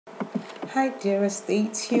Hi dearest, stay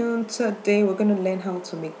tuned. Today we're going to learn how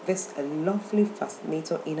to make this a lovely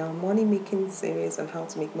fascinator in our money making series on how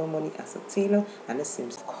to make more money as a tailor and a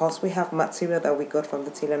seamstress. Of course, we have material that we got from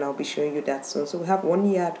the tailor and I'll be showing you that soon. So we have 1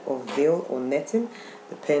 yard of veil or netting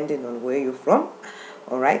depending on where you're from.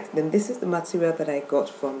 Alright, then this is the material that I got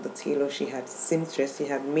from the tailor. She had seamstress, she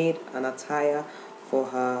had made an attire for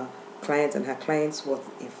her client and her clients was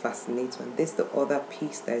a fascinator, and this is the other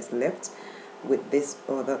piece that is left with this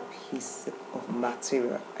other piece of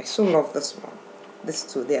material. I so love this one. These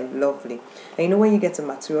two, they are lovely. And you know, when you get a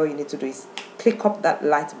material, you need to do is click up that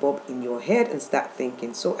light bulb in your head and start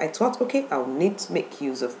thinking. So I thought, okay, I'll need to make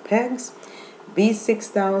use of pegs.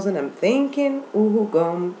 B6000, I'm thinking uhu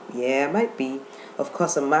gum, yeah, might be. Of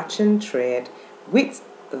course, a matching thread with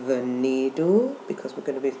the needle because we're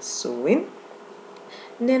going to be sewing.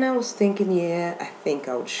 And then I was thinking, yeah, I think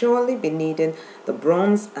I would surely be needing the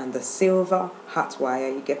bronze and the silver hot wire.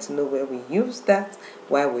 You get to know where we use that,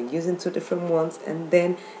 why we're using two different ones. And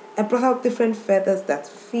then I brought out different feathers that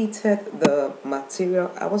fitted the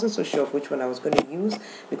material. I wasn't so sure of which one I was going to use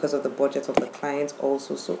because of the budget of the client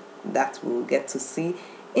also. So that we'll get to see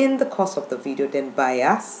in the course of the video. Then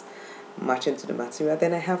bias, matching to the material.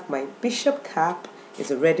 Then I have my bishop cap.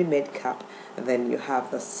 It's a ready-made cap. And then you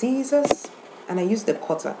have the scissors. And I use the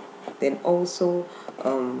cutter. Then also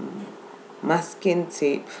masking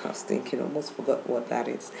tape. I was thinking, almost forgot what that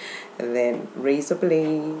is. And then razor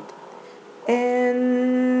blade.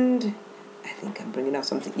 And I think I'm bringing out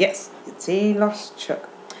something. Yes, the tailor's chuck.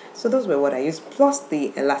 So those were what I used, plus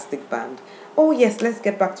the elastic band. Oh yes, let's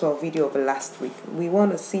get back to our video of last week. We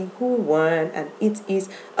want to see who won, and it is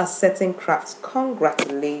a certain crafts.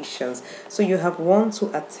 Congratulations. So you have won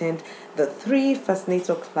to attend the 3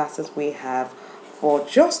 fascinator classes we have for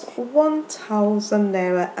just 1,000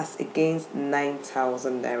 naira as against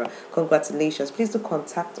 9,000 naira. Congratulations. Please do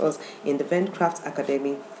contact us in the Vendcraft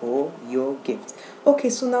Academy for your gift.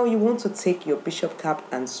 Okay, so now you want to take your bishop cap,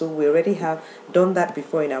 and so we already have done that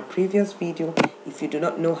before in our previous video. If you do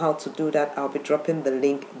not know how to do that, I'll be dropping the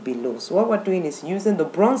link below. So what we're doing is using the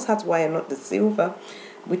bronze hat wire, not the silver,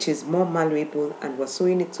 which is more malleable, and we're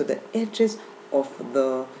sewing it to the edges of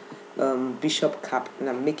the bishop cap, and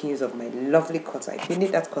I'm making use of my lovely cutter. If you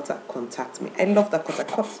need that cutter, contact me. I love that cutter,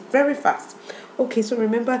 cuts very fast. Okay, so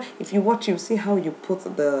remember, if you watch, you see how you put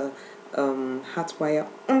the hat wire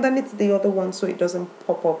underneath the other one so it doesn't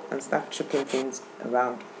pop up and start choking things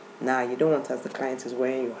around. Nah, you don't want, as the client is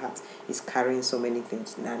wearing your hat, is carrying so many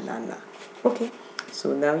things. Nah. Okay,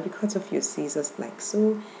 so now you cut off your scissors like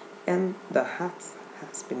so, and the hat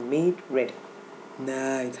has been made ready.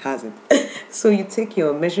 Nah, it hasn't. So you take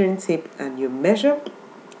your measuring tape and you measure,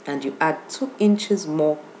 and you add 2 inches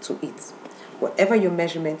more to it. Whatever your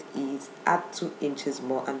measurement is, add 2 inches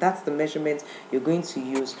more, and that's the measurement you're going to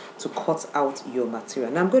use to cut out your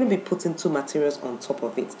material. Now I'm going to be putting 2 materials on top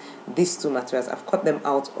of it. These 2 materials, I've cut them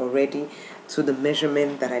out already to the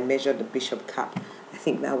measurement that I measured the bishop cap. I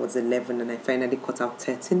think that was 11, and I finally cut out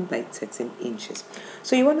 13 by 13 inches.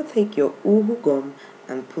 So you want to take your uhu gum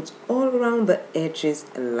and put all around the edges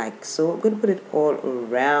like so. I'm going to put it all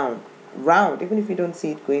around. Round, even if you don't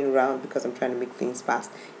see it going round because I'm trying to make things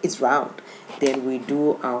fast, it's round. Then we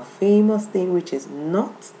do our famous thing, which is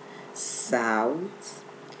north, south,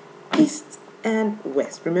 east, and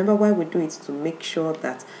west. Remember why we do it? To make sure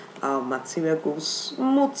that our material goes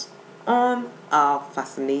smooth on our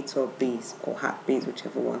fascinator base or hat base,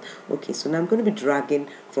 whichever one. Okay, so now I'm going to be dragging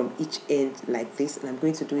from each end like this, and I'm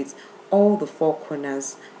going to do it all the 4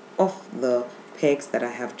 corners of the pegs that I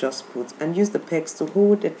have just put, and use the pegs to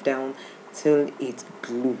hold it down till it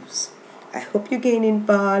glues. I hope you're gaining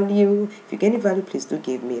value. If you're gaining value, please do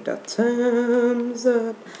give me the thumbs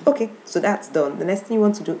up. Okay, so that's done. The next thing you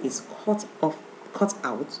want to do is cut out.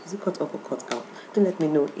 Is it cut off or cut out? Do let me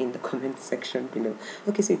know in the comment section below.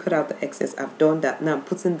 Okay, so you cut out the excess. I've done that. Now I'm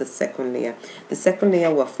putting the second layer. The second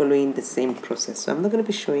layer, we're following the same process, so I'm not going to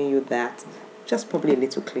be showing you that. Just probably a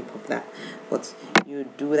little clip of that, but you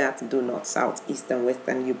do that, do north, south, east, and west,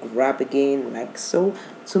 and you grab again like so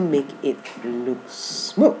to make it look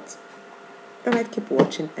smooth. Alright, keep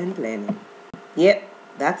watching and learning. Yep,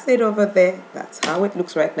 that's it over there. That's how it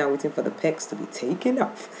looks right now, waiting for the pegs to be taken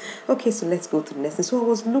off. Okay, so let's go to the next thing. So I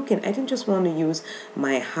was looking, I didn't just want to use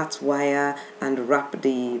my hat wire and wrap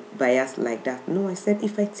the bias like that. No, I said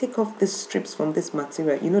if I take off these strips from this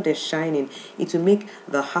material, you know, they're shining, it will make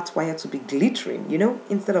the hat wire to be glittering, you know,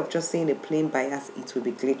 instead of just saying a plain bias, it will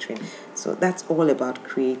be glittering. So that's all about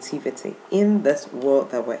creativity in this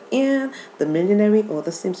world that we're in, the millinery or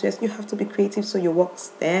the seamstress. You have to be creative so your work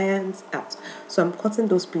stands out. So I'm cutting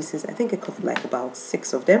those pieces. I think I cut like about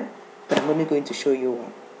 6 of them, but I'm only going to show you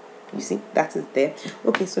one. You see, that is there.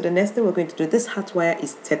 Okay, so the next thing we're going to do, this hat wire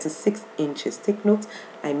is 36 inches. Take note,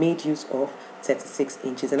 I made use of 36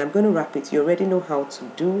 inches, and I'm going to wrap it. You already know how to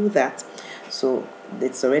do that, so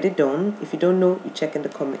it's already done. If you don't know, you check in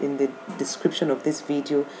the description of this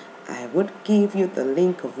video. I would give you the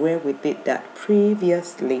link of where we did that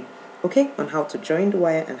previously, okay, on how to join the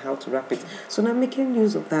wire and how to wrap it. So now I'm making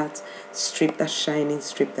use of that strip, that shining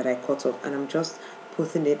strip that I cut off, and I'm just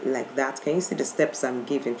putting it like that. Can you see the steps I'm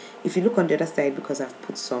giving? If you look on the other side, because I've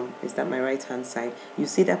put some, is that my right hand side, you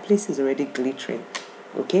see that place is already glittering.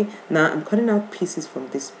 Okay, now I'm cutting out pieces from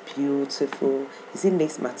this beautiful, is it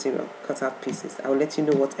lace material? Cut out pieces. I'll let you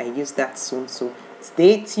know what I use that soon, so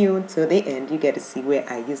stay tuned till the end. You get to see where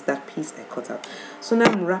I use that piece I cut out. So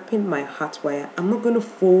now I'm wrapping my hat wire. I'm not going to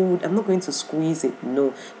fold, I'm not going to squeeze it,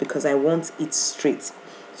 no, because I want it straight.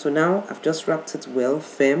 So now I've just wrapped it well,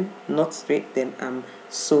 firm, not straight. Then I'm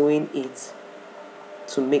sewing it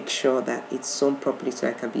to make sure that it's sewn properly so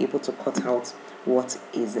I can be able to cut out what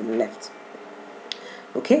is left.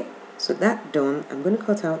 Okay, so that done, I'm going to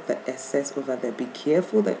cut out the excess over there. Be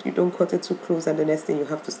careful that you don't cut it too close, and the next thing you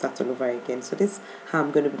have to start all over again. So this is how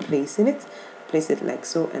I'm going to be placing it. Place it like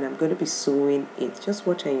so, and I'm going to be sewing it. Just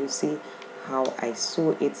watch and you see how I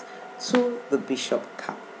sew it to the bishop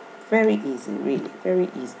cap. Very easy, really, very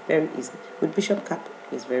easy, very easy. With bishop cap,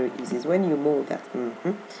 it's very easy. It's when you mold that,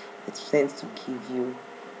 it tends to give you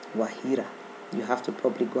wahira. You have to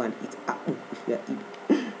probably go and eat apple if you are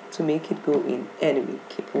Igbo to make it go in. Anyway,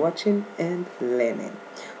 keep watching and learning.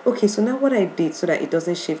 Okay, so now what I did so that it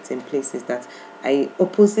doesn't shift in place is that I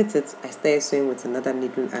opposite it. I started sewing with another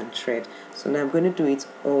needle and thread. So now I'm going to do it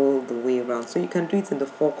all the way around. So you can do it in the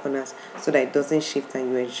four corners so that it doesn't shift,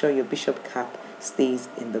 and you ensure your bishop cap stays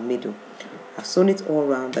in the middle. I've sewn it all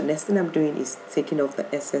around. The next thing I'm doing is taking off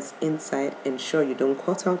the excess inside. Ensure you don't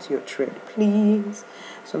cut out your thread, please.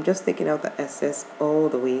 So I'm just taking out the excess all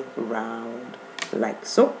the way around, like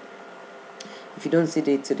so. If you don't see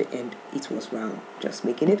it to the end, it was round. Just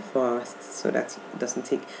making it fast so that it doesn't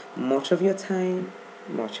take much of your time,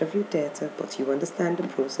 much of your data, but you understand the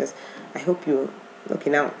process. I hope you're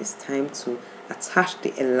looking out. It's time to attach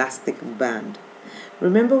the elastic band.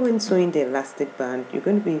 Remember, when sewing the elastic band, you're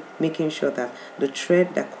going to be making sure that the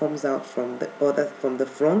thread that comes out from the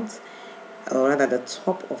front, or rather the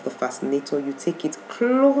top of the fascinator, you take it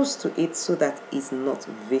close to it so that it's not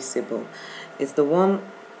visible. It's the one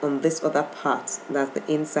on this other part, that's the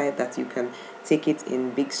inside, that you can take it in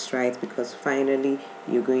big strides, because finally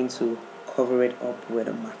you're going to cover it up with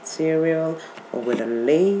a material or with a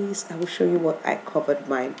lace. I will show you what I covered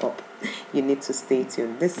mine up. You need to stay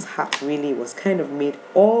tuned. This hat really was kind of made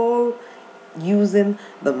all using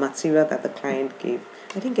the material that the client gave.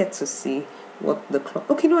 I didn't get to see what the cloth,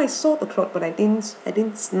 okay, no, I saw the cloth, but I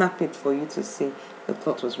didn't snap it for you to see. The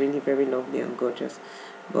cloth was really very lovely and gorgeous,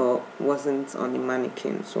 but wasn't on the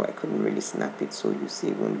mannequin, so I couldn't really snap it so you see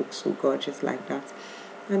it won't look so gorgeous like that.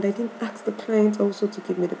 And I didn't ask the client also to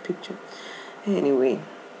give me the picture. Anyway,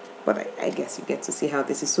 but I guess you get to see how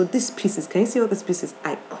this is. So these pieces, can you see all these pieces?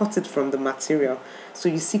 I cut it from the material. So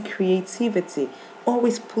you see creativity.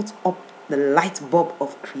 Always put up the light bulb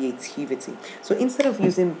of creativity. So instead of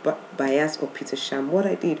using bias or Peter Sham, what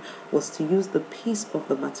I did was to use the piece of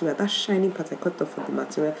the material, that shining part I cut off of the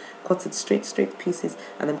material, cut it straight pieces,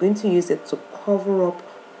 and I'm going to use it to cover up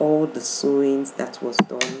all the sewings that was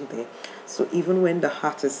done there. So even when the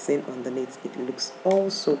hat is seen underneath, it looks all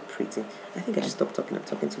so pretty. I think I should stop talking. I'm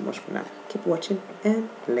talking too much for now. Keep watching and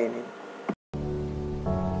learning.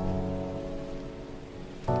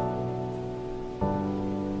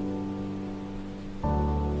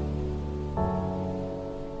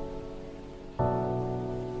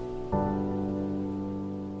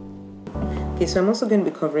 Okay, so I'm also going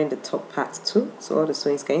to be covering the top part too. So all the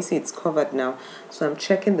sewings, can you see it's covered now? So I'm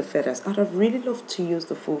checking the feathers. I'd have really loved to use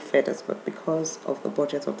the full feathers, but because of the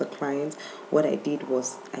budget of the client, what I did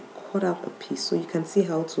was I cut out a piece so you can see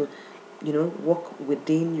how to, work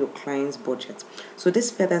within your client's budget. So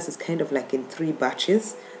this feathers is kind of like in 3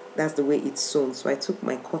 batches. That's the way it's sewn. So I took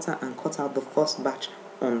my cutter and cut out the first batch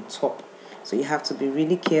on top. So you have to be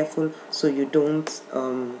really careful so you don't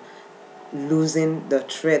losing the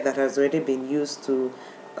thread that has already been used to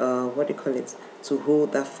to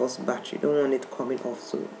hold that first batch. You don't want it coming off,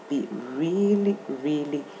 so be really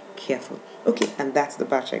careful. Okay, and that's the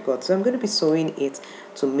batch I got. So I'm going to be sewing it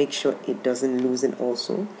to make sure it doesn't loosen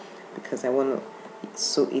also, because I want to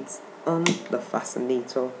sew it on the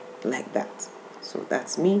fascinator like that. So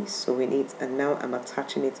that's me sewing it, and now I'm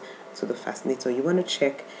attaching it to the fascinator. You want to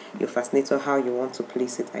check your fascinator how you want to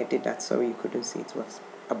place it. I did that, sorry you couldn't see, it was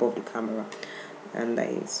above the camera. and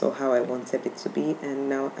I saw how I wanted it to be, and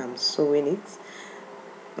now I'm sewing it.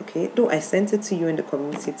 Okay, though I sent it to you in the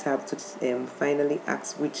community tab to finally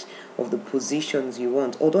ask which of the positions you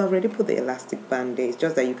want. Although I've already put the elastic band there, it's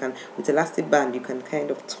just that you can, with elastic band, you can kind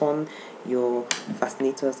of turn your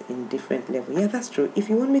fascinators in different levels. Yeah, that's true. If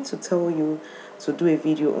you want me to tell you to do a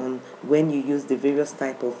video on when you use the various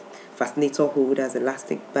type of fascinator holders,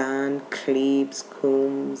 elastic band, clips,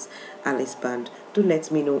 combs, Alice band, do let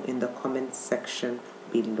me know in the comment section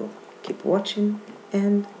below. Keep watching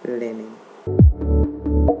and learning.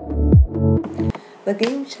 The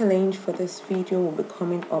game challenge for this video will be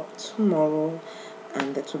coming up tomorrow,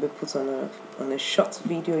 and that will be put on a short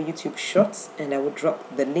video, YouTube Shorts, and I will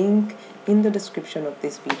drop the link in the description of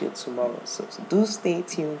this video tomorrow. So do stay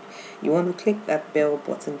tuned. You want to click that bell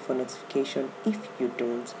button for notification if you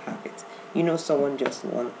don't have it. You know someone just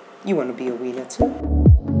won. You want to be a winner too.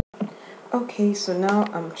 Okay, so now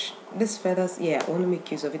this feathers, yeah, I want to make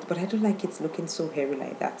use of it, but I don't like it looking so hairy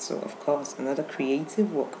like that. So of course, another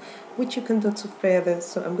creative work which you can do to feathers.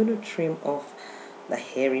 So I'm going to trim off the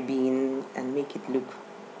hairy bean and make it look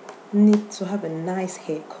neat to have a nice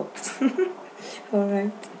haircut. All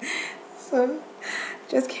right, so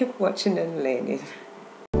just keep watching and learning.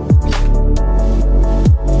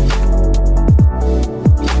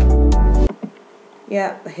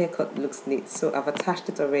 Yeah, the haircut looks neat. So I've attached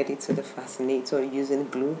it already to the fascinator using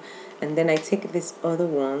glue, and then I take this other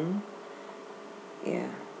one, yeah,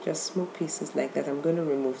 just small pieces like that. I'm going to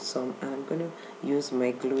remove some, and I'm going to use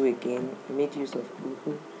my glue again. I made use of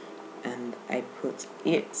uhu, and I put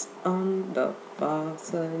it on the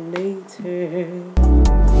fascinator.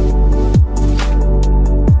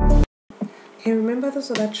 Okay, remember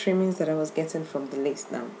those other trimmings that I was getting from the lace?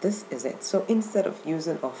 Now this is it. So instead of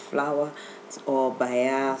using a flower or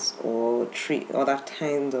bias or other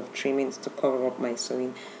kinds of trimmings to cover up my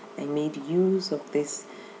sewing, I made use of this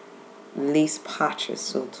lace patches,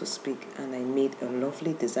 so to speak, and I made a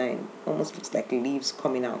lovely design. Almost looks like leaves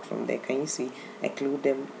coming out from there. Can you see? I glued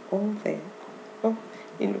them all there. Oh,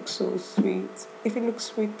 it looks so sweet. If it looks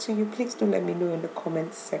sweet to you, please do let me know in the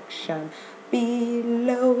comment section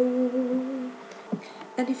below.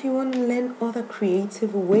 And if you want to learn other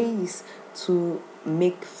creative ways to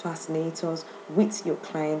make fascinators with your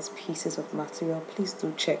clients' pieces of material, please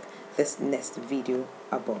do check this next video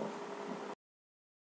above.